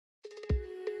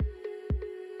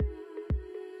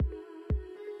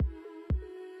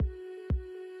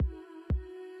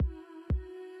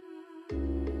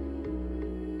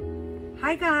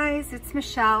Hi guys, it's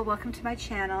Michelle. Welcome to my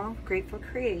channel, Grateful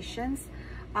Creations.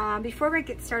 Before we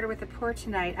get started with the pour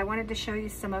tonight, I wanted to show you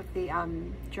some of the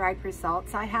dried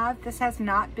results I have. This has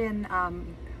not been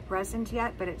resined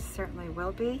yet, but it certainly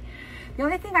will be. The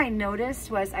only thing I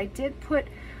noticed was I did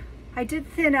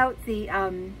thin out the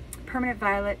permanent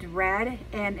violet red,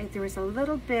 and there was a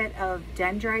little bit of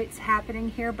dendrites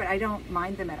happening here, but I don't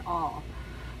mind them at all.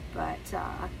 But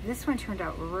this one turned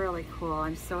out really cool.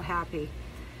 I'm so happy.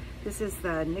 This is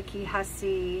the Nikki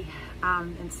Hussey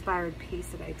inspired piece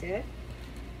that I did.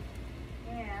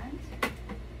 And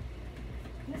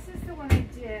this is the one I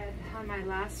did on my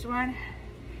last one.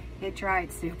 It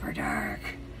dried super dark.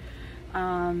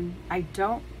 I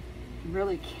don't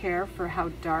really care for how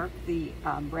dark the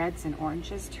reds and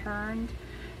oranges turned.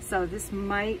 So this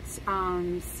might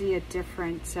see a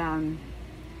different,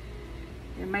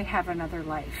 it might have another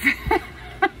life.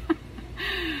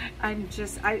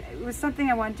 It was something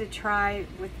I wanted to try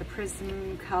with the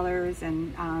prism colors,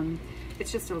 and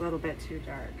it's just a little bit too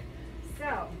dark.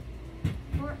 So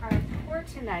for our pour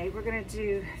tonight, we're gonna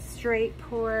do straight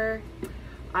pour.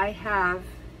 I have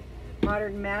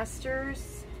Modern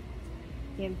Masters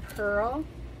in pearl,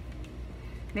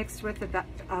 mixed with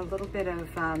a little bit of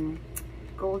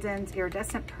golden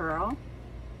iridescent pearl.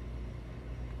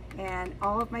 And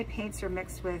all of my paints are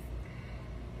mixed with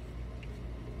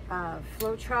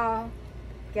Floetrol,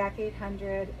 GAC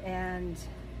 800, and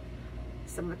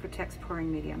some Liquitex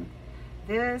pouring medium.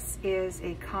 This is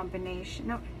a combination,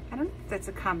 no, I don't know if that's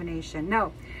a combination.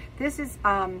 No, this is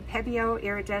Pebeo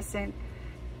iridescent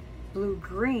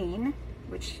blue-green,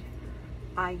 which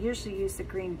I usually use the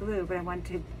green-blue, but I wanted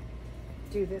to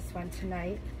do this one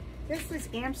tonight. This is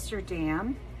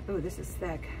Amsterdam. Oh, this is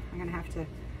thick. I'm gonna have to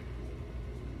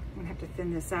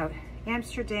thin this out.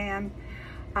 Amsterdam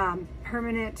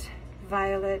permanent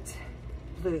violet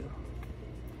blue.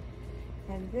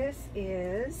 And this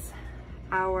is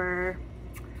our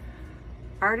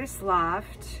Artist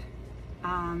Loft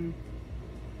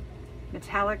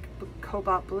metallic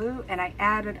cobalt blue, and I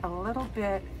added a little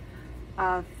bit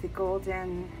of the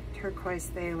golden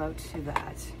turquoise phthalo to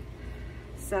that.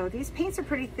 So these paints are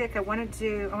pretty thick. I want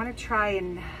to try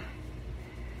and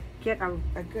get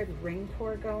a good ring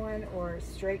pour going, or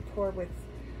straight pour with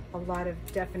a lot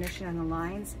of definition on the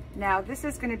lines. Now this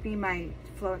is going to be my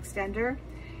flow extender.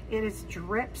 It is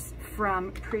drips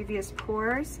from previous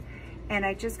pours, and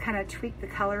I just kind of tweaked the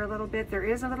color a little bit. There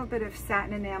is a little bit of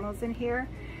satin enamels in here,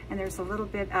 and there's a little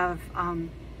bit of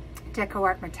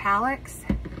Decoart metallics,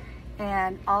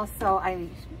 and also I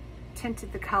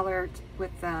tinted the color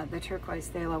with the turquoise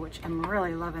phthalo, which I'm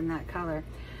really loving that color.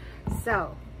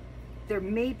 So there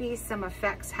may be some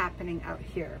effects happening out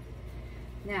here.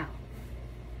 Now,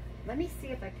 let me see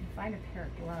if I can find a pair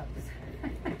of gloves.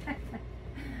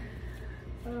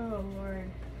 Oh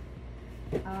Lord.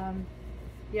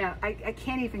 Yeah, I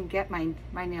can't even get my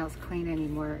nails clean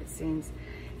anymore, it seems.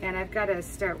 And I've got to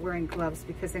start wearing gloves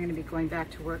because I'm going to be going back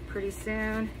to work pretty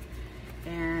soon.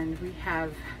 And we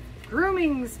have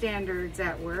grooming standards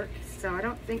at work, so I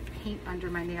don't think paint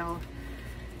under my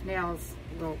nails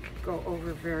will go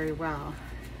over very well.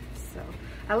 So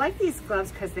I like these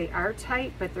gloves because they are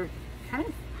tight, but they're kind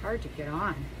of hard to get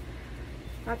on.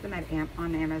 Got them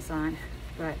on Amazon,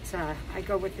 but I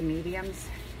go with the mediums.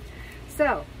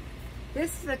 So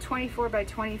this is a 24 by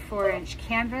 24 inch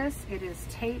canvas. It is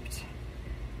taped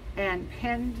and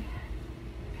pinned,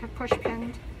 push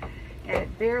pinned, and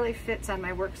it barely fits on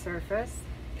my work surface.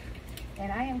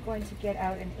 And I am going to get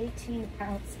out an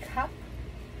 18-ounce cup.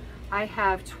 I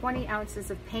have 20 ounces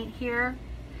of paint here.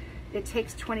 It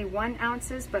takes 21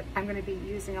 ounces, but I'm going to be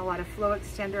using a lot of flow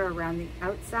extender around the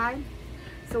outside.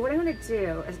 So what I'm going to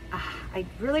do is, I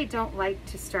really don't like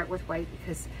to start with white,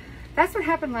 because that's what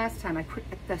happened last time. I put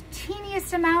the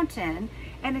teeniest amount in,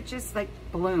 and it just like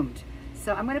bloomed.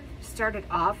 So I'm going to start it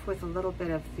off with a little bit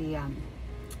of the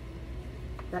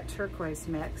that turquoise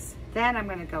mix. Then I'm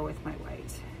going to go with my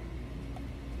white.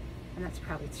 And that's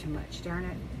probably too much, darn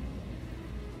it.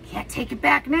 Can't take it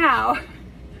back now.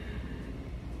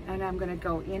 And I'm gonna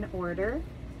go in order.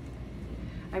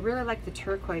 I really like the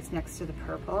turquoise next to the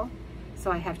purple.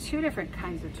 So I have two different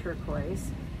kinds of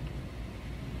turquoise.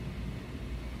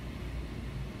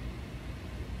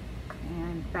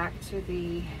 And back to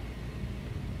a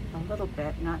little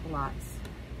bit, not lots.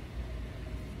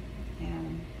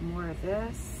 And more of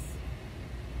this.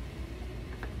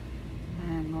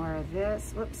 And more of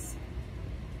this. Whoops.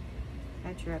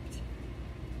 I dripped.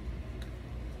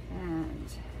 And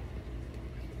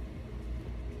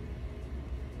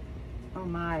oh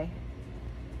my,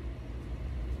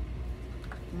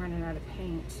 I'm running out of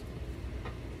paint.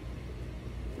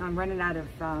 I'm running out of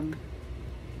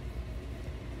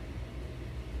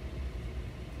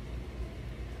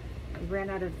We ran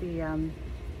out of the, oh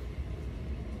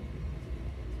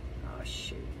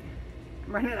shoot,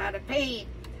 I'm running out of paint.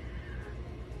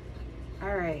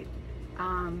 All right,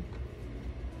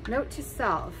 note to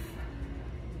self,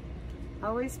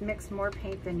 always mix more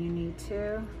paint than you need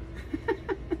to.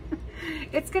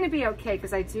 It's gonna be okay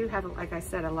because I do have, like I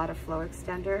said, a lot of flow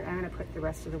extender. I'm gonna put the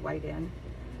rest of the white in.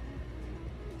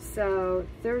 So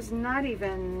there's not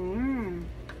even,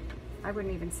 I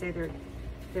wouldn't even say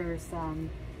there's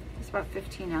about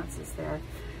 15 ounces there.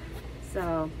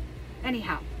 So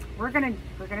anyhow, we're gonna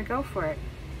go for it.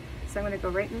 So I'm gonna go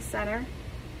right in the center,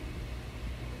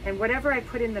 and whatever I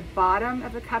put in the bottom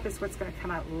of the cup is what's gonna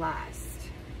come out last.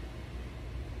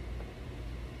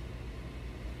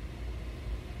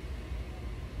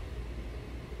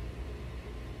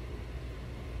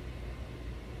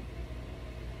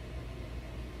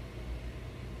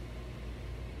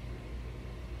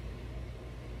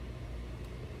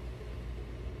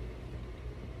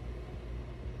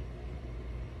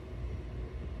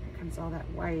 All that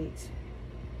white.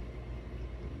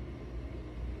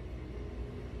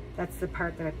 That's the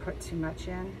part that I put too much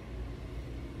in.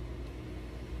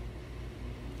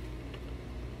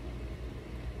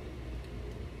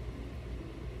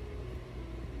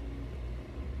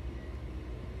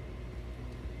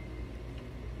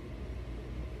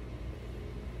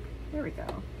 There we go.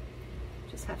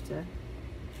 Just have to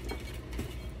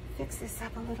fix this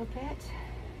up a little bit.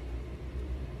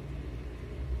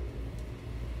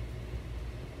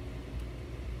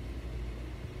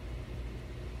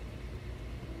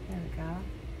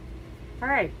 All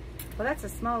right, well that's a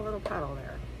small little puddle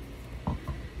there.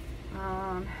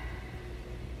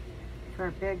 For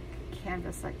a big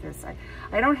canvas like this.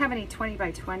 I don't have any 20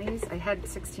 by 20s. I had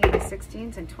 16 by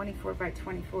 16s and 24 by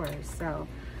 24s. So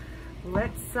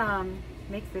let's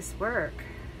make this work.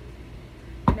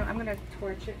 You know, I'm gonna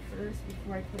torch it first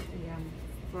before I put the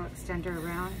flow extender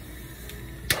around.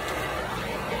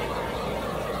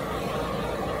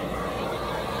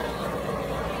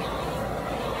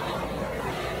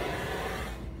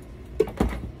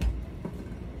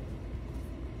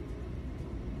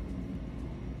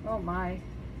 Oh my,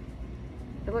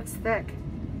 it looks thick.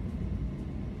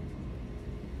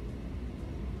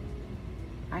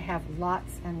 I have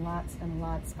lots and lots and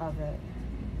lots of it.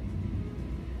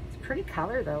 It's a pretty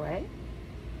color though, eh?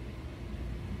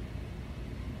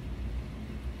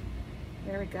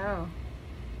 There we go.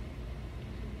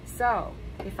 So,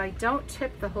 if I don't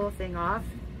tip the whole thing off,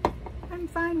 I'm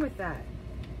fine with that.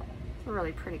 It's a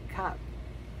really pretty cup.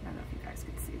 I don't know if you guys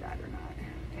can see that or not.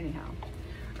 Anyhow.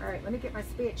 All right, let me get my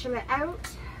spatula out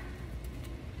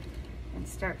and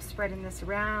start spreading this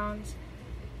around.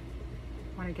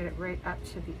 I want to get it right up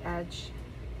to the edge.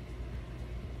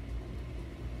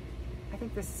 I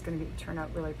think this is going to turn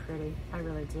out really pretty. I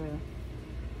really do.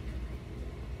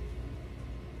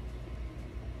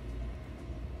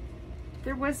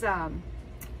 There was a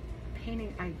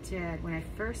painting I did when I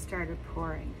first started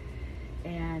pouring,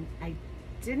 and I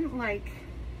didn't like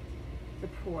the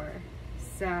pour.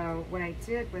 So what I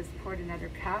did was poured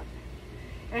another cup.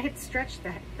 And I had stretched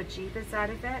the bejeebas out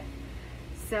of it.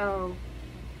 So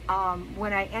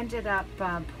when I ended up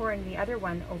pouring the other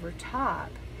one over top,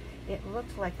 it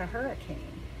looked like a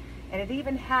hurricane. And it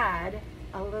even had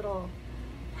a little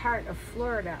part of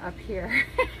Florida up here.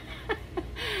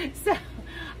 So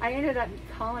I ended up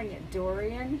calling it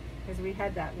Dorian, because we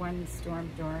had that one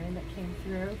storm Dorian that came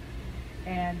through.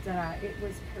 And it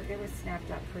was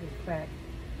snapped up pretty quick.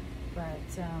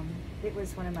 But it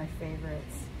was one of my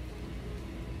favorites.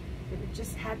 It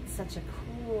just had such a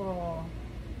cool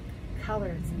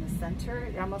colors in the center.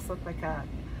 It almost looked like a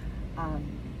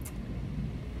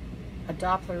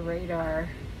Doppler radar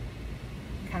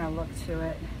kind of look to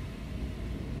it.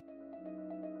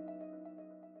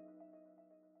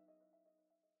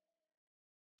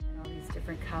 And all these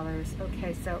different colors.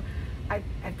 Okay, so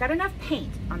I've got enough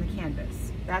paint on the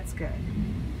canvas. That's good.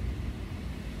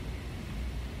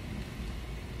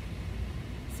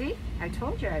 See, I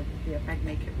told you I'd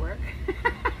make it work.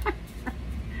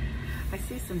 I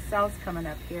see some cells coming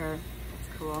up here.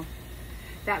 That's cool.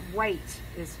 That white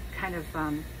is kind of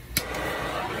worrisome.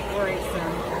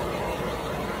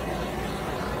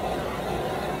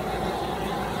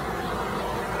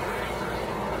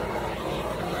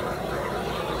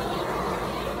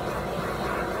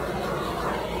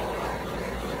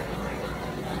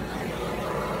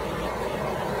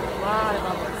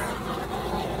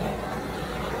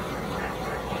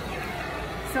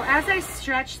 So as I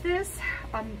stretch this,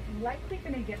 I'm likely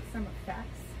going to get some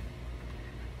effects,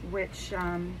 which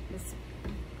is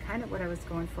kind of what I was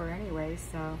going for anyway.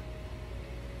 So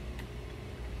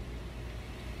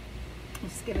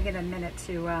just giving it a minute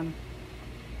to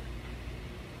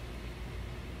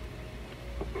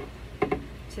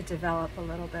develop a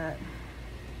little bit.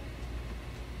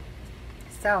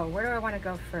 So where do I want to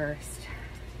go first?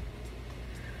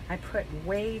 I put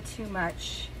way too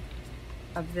much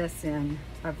of this in,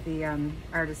 of the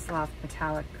Artist Loft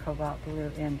Metallic Cobalt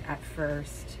Blue in at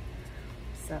first.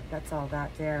 So that's all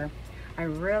that there. I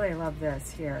really love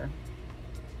this here.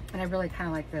 And I really kind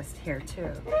of like this here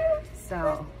too.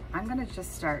 So I'm gonna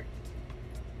just start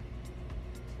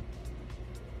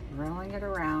rolling it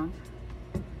around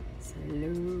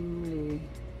slowly.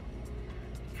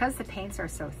 Because the paints are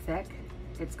so thick,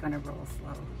 it's gonna roll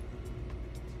slow.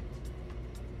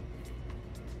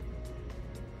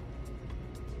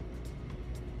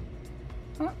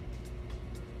 Oh,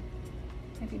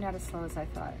 maybe not as slow as I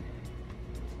thought.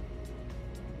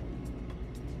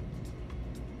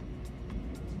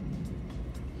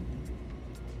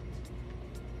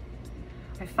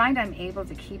 I find I'm able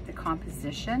to keep the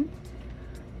composition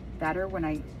better when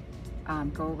I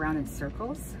go around in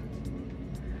circles.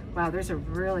 Wow, there's a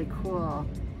really cool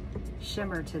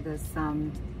shimmer to this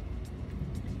flow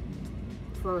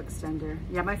extender.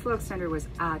 Yeah, my flow extender was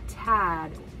a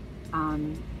tad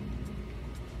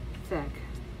thick.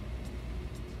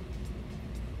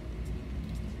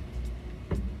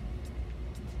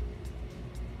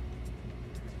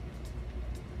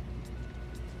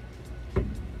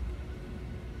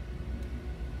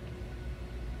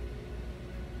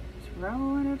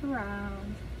 Rolling it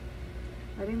around,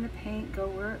 letting the paint go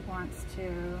where it wants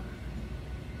to.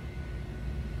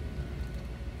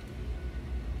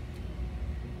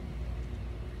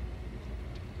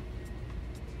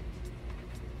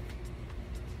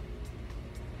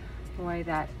 Boy,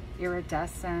 that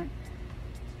iridescent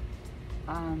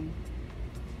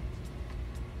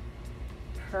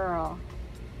pearl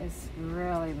is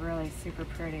really, really super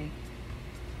pretty.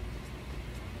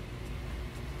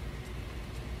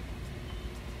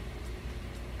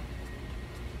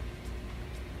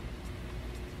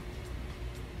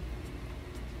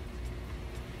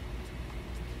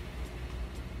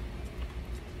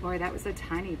 Boy, that was a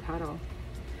tiny puddle.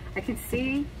 I can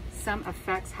see some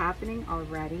effects happening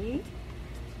already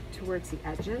towards the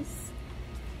edges.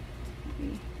 Let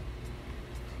me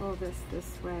pull this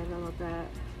way a little bit.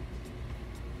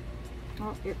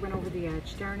 Oh, it went over the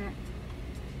edge, darn it.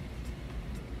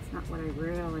 It's not what I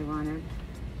really wanted.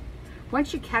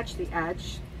 Once you catch the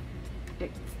edge,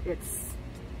 it's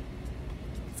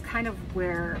kind of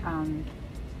where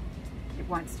it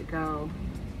wants to go.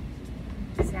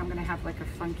 See, I'm gonna have like a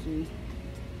funky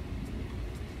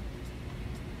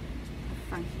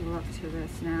look to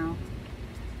this now.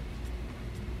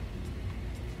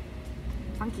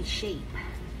 Funky shape.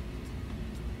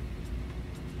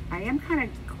 I am kind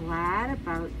of glad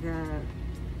about the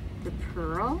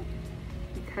pearl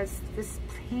because this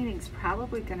painting's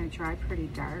probably gonna dry pretty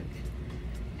dark,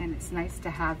 and it's nice to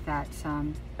have that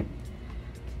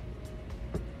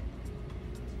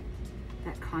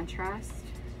that contrast.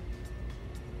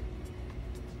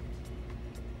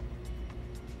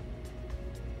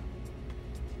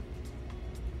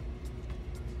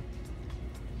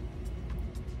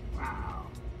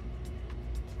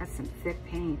 That's some thick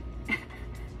paint.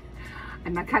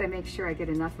 I'm not gonna make sure I get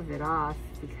enough of it off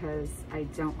because I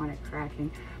don't want it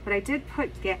cracking. But I did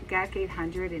put GAC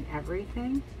 800 in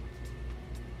everything,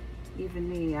 even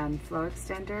the flow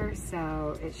extender,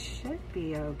 so it should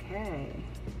be okay.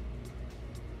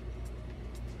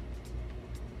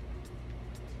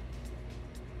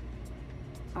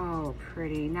 Oh,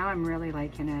 pretty. Now I'm really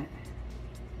liking it.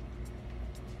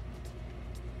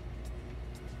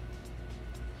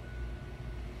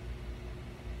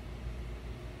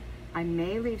 I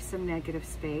may leave some negative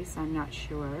space, I'm not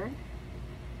sure.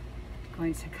 I'm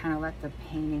going to kind of let the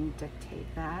painting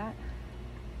dictate that.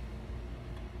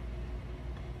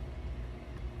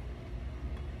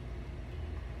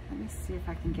 Let me see if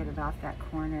I can get it off that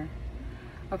corner.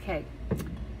 Okay,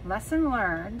 lesson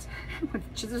learned,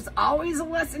 which there's always a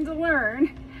lesson to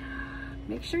learn.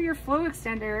 Make sure your flow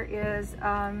extender is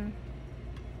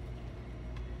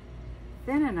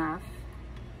thin enough.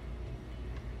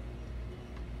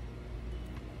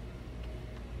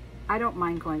 I don't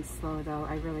mind going slow though,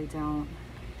 I really don't.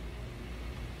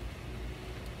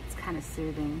 It's kind of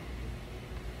soothing.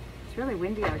 It's really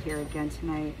windy out here again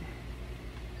tonight.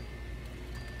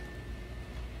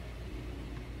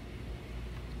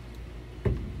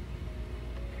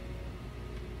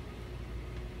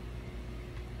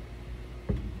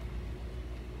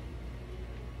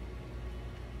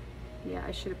 Yeah,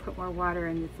 I should have put more water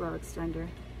in the flow extender,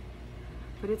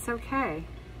 but it's okay.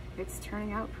 It's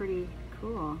turning out pretty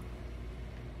cool.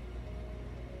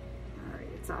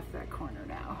 it's off that corner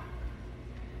now.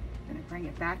 I'm gonna bring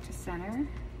it back to center.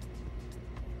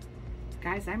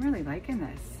 Guys, I'm really liking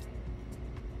this.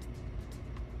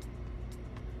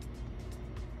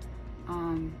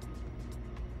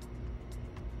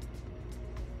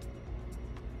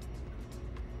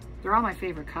 They're all my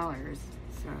favorite colors,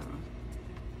 so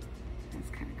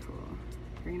that's kind of cool.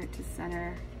 Bring it to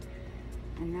center,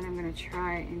 and then I'm gonna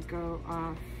try and go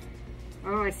off.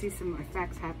 Oh, I see some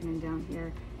effects happening down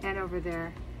here and over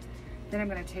there. Then I'm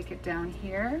gonna take it down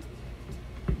here.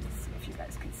 Let's see if you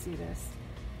guys can see this.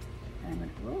 And I'm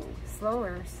gonna, whoa,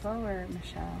 slower, slower,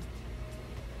 Michelle.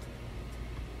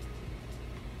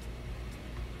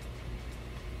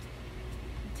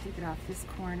 Take it off this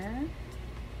corner.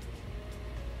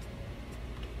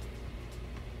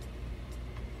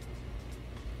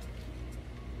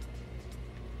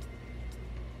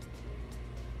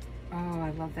 Oh, I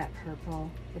love that purple.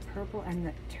 The purple and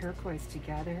the turquoise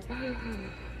together.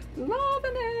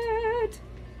 Loving it!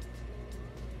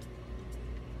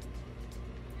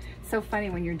 So funny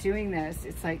when you're doing this,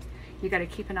 it's like you got to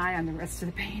keep an eye on the rest of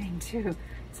the painting too.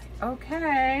 It's like,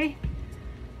 okay,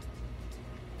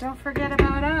 don't forget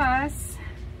about us.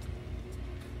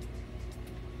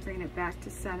 Bring it back to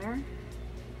center.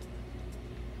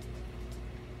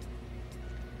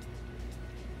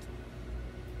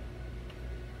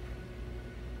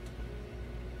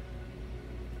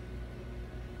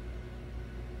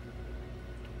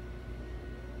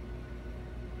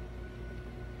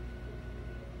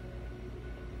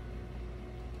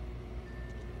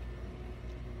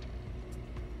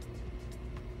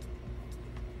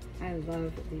 I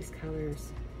love these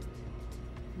colors.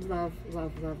 Love,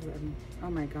 love, love them. Oh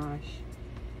my gosh.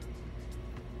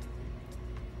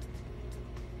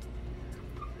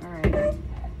 All right,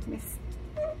 let me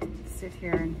sit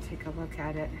here and take a look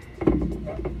at it.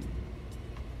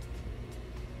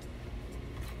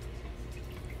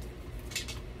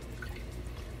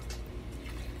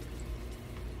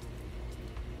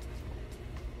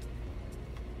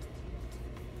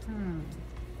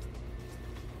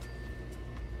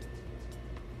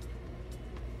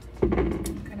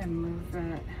 I'm gonna move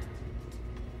it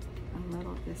a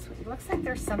little this way. It looks like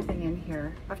there's something in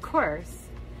here, of course,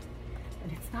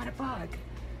 but it's not a bug.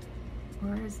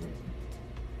 Where is it?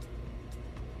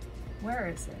 Where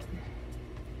is it?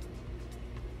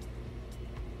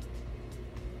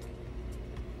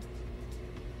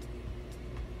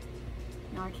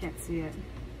 No, I can't see it.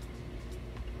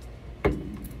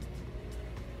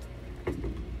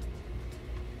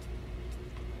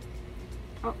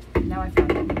 Oh, now I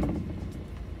found it.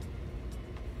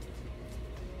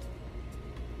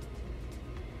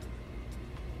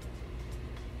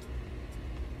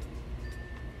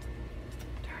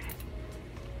 Darn it.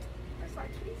 Where's my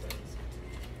tweezers?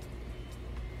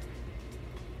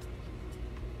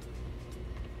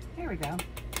 There we go.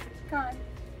 Gone.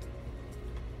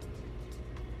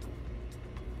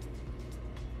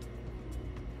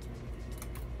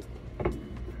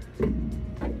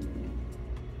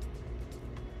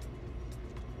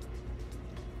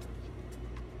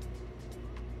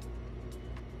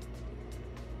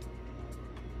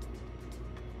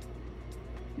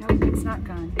 Nope, it's not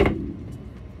gone.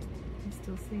 I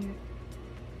still see it.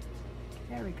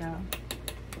 There we go.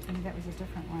 Maybe that was a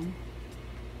different one.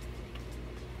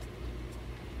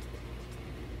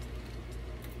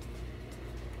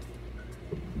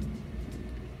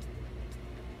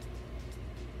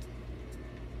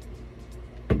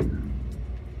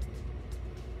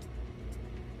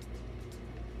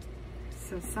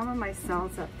 So some of my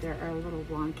cells up there are a little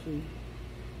wonky.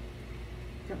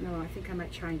 Don't know, I think I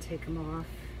might try and take them off.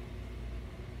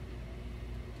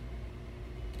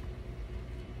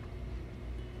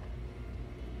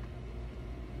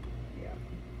 Yeah.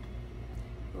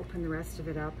 Open the rest of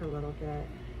it up a little bit.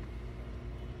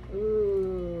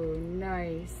 Ooh,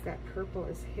 nice. That purple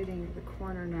is hitting the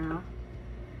corner now.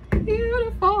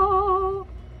 Beautiful.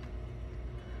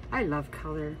 I love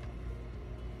color.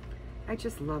 I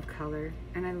just love color,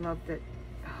 and I love that.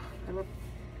 Oh,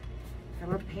 I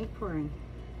love paint pouring.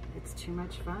 It's too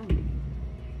much fun.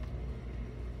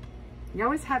 You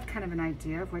always have kind of an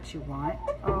idea of what you want.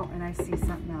 Oh, and I see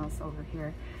something else over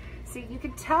here. See, you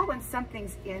can tell when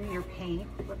something's in your paint.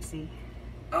 Whoopsie.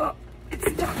 Oh, it's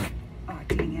stuck. Oh,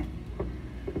 dang it.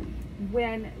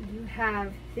 When you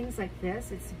have things like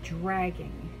this, it's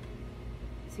dragging.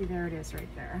 See, there it is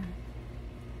right there.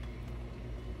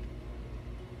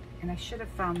 And I should have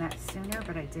found that sooner,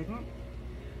 but I didn't.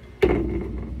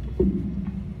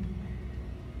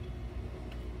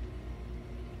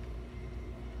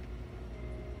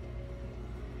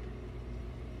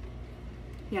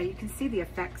 Yeah, you can see the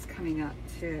effects coming up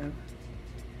too.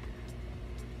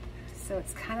 So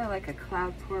it's kind of like a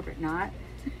cloud pour, but not.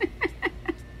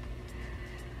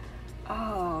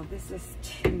 Oh, this is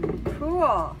too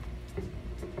cool.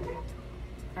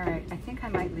 All right, I think I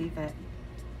might leave it,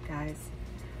 guys.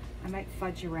 I might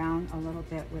fudge around a little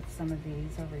bit with some of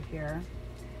these over here,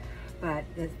 but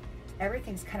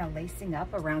everything's kind of lacing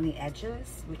up around the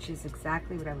edges, which is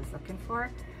exactly what I was looking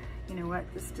for. You know what?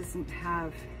 This doesn't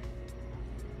have,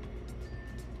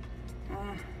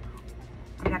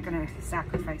 I'm not gonna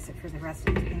sacrifice it for the rest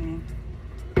of the painting.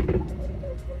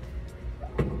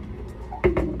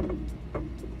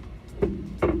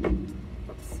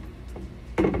 Oops.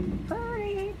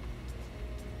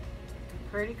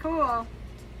 Pretty cool. All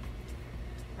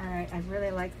right, I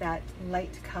really like that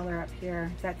light color up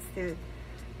here. That's the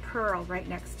pearl right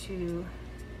next to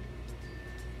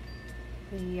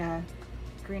the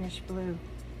greenish blue,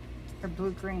 or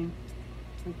blue-green.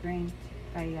 Blue-green.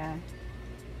 I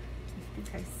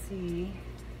think I see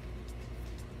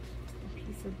a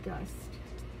piece of dust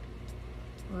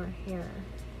or a hair.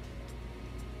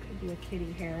 Could be a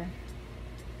kitty hair.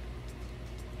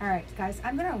 All right, guys,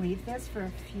 I'm gonna leave this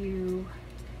for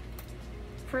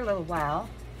a little while.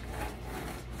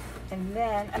 And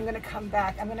then I'm gonna come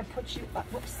back. I'm gonna put you,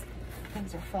 whoops,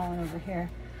 things are falling over here.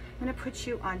 I'm gonna put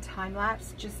you on time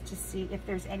lapse just to see if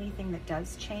there's anything that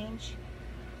does change.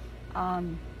 I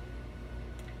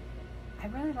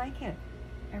really like it.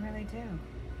 I really do.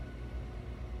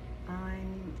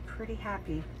 I'm pretty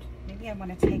happy. Maybe I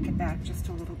want to take it back just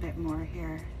a little bit more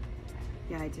here.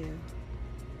 Yeah, I do.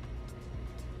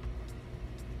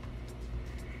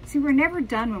 See, we're never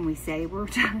done when we say we're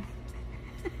done.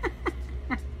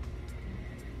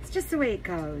 It's just the way it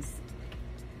goes.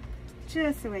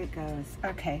 Just the way it goes.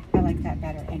 Okay, I like that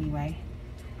better anyway.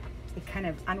 It kind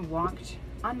of unwonked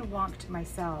my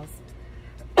cells.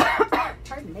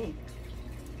 Pardon me.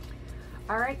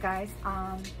 All right, guys.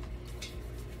 I'm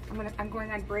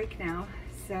going on break now,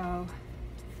 so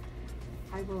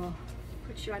I will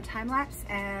put you on time lapse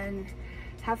and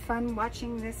have fun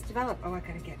watching this develop. Oh, I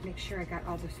gotta make sure I got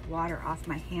all this water off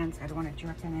my hands. I don't want to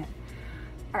drip in it.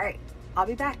 All right, I'll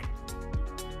be back.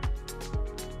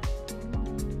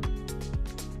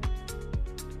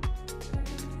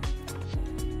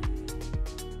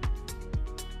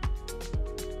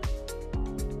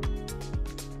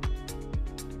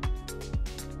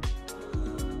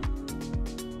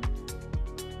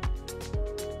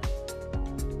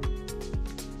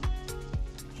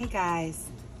 Hey guys,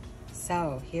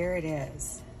 so here it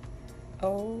is.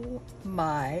 Oh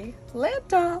my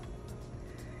Lanta!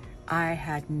 I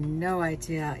had no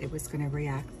idea it was going to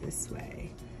react this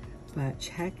way, but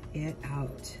check it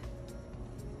out.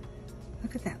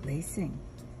 Look at that lacing.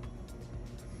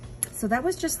 So that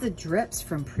was just the drips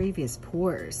from previous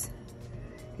pours.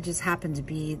 It just happened to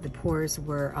be the pours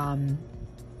were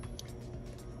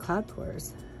cloud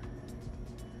pours.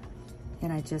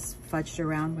 And I just fudged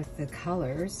around with the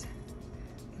colors.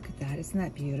 Look at that, isn't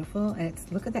that beautiful? And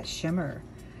look at that shimmer.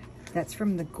 That's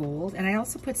from the gold. And I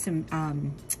also put some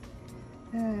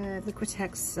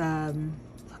Liquitex,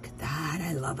 look at that,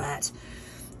 I love it.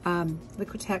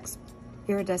 Liquitex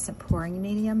iridescent pouring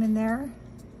medium in there.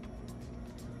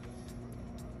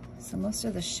 So most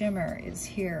of the shimmer is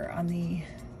here on the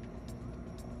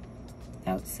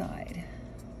outside.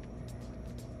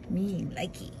 Me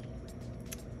likey.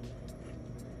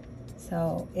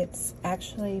 So it's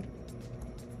actually,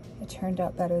 it turned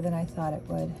out better than I thought it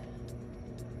would.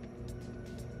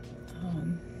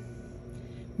 I'm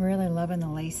really loving the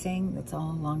lacing that's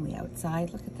all along the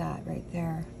outside. Look at that right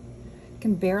there. I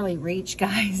can barely reach,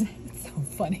 guys. It's so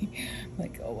funny. I'm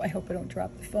like, oh, I hope I don't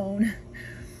drop the phone.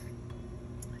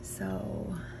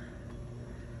 So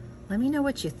let me know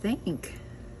what you think.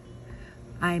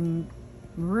 I'm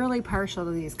really partial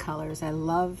to these colors. I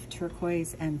love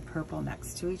turquoise and purple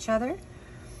next to each other.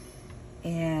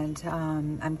 And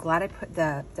I'm glad I put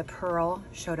the pearl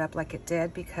showed up like it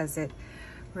did, because it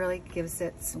really gives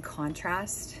it some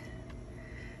contrast.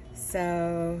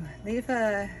 So leave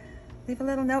a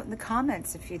little note in the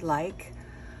comments if you'd like.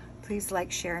 Please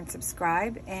like, share, and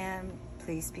subscribe, and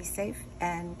please be safe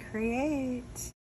and create.